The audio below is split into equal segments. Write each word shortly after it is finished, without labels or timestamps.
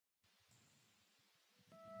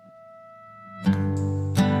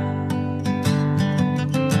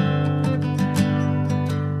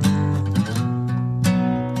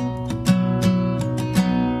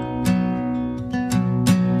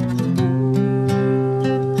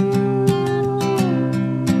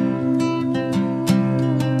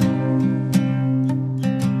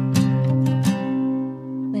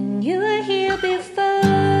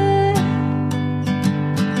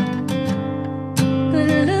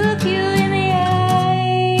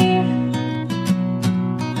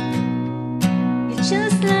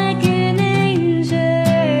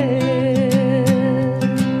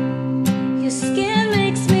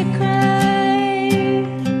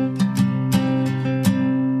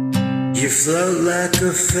You float like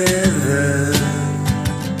a feather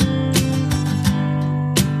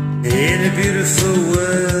in a beautiful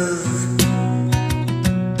world.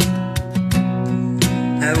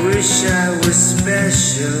 I wish I was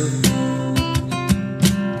special.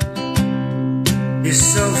 You're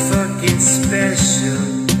so fucking special.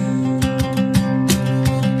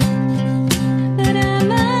 But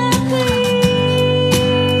I'm a creep.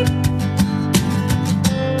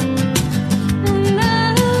 I'm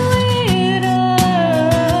a weirdo.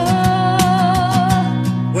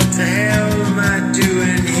 What the hell am I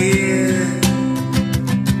doing here?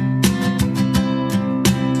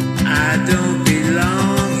 I don't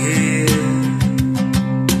belong here.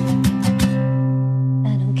 I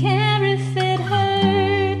don't care if it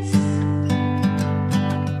hurts.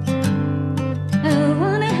 I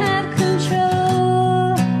wanna have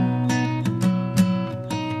control.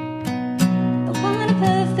 I want a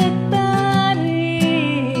perfect body.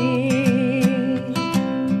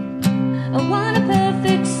 I want a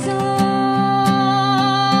perfect soul.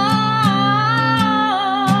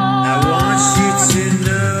 I want you to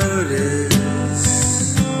notice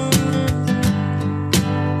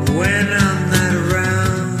when I'm not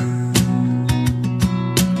around.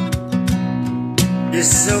 You're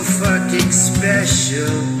so fucking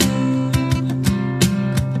special.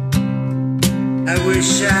 I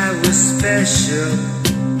wish I was special,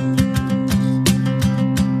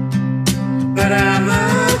 but I'm a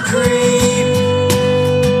creep.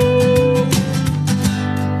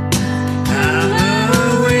 I'm a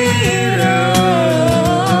weirdo.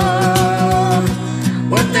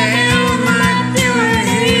 What the hell am I doing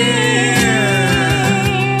here?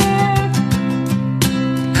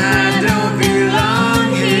 I don't belong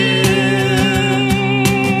here.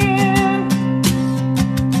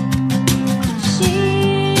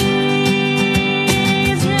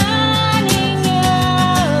 She's running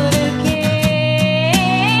out again.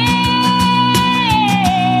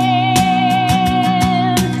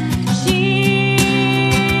 She's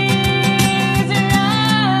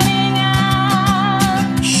running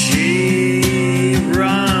out. She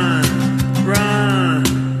run, run,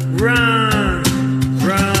 run,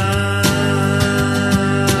 run.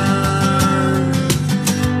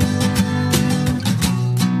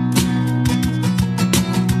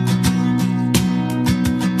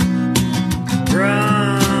 Run.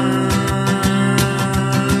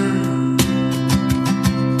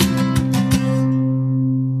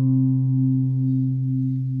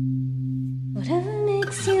 Whatever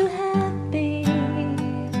makes you happy,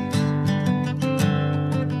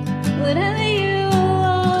 whatever you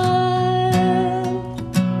want.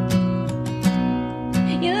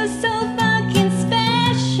 You're so fucking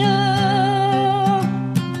special.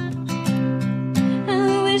 I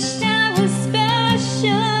wish I was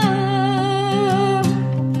special.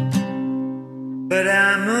 But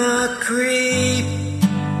I'm a creep.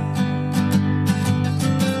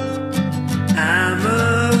 I'm a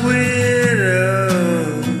widow.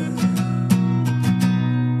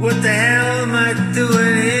 What the hell am I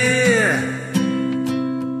doing here?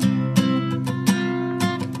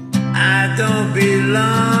 I don't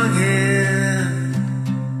belong here.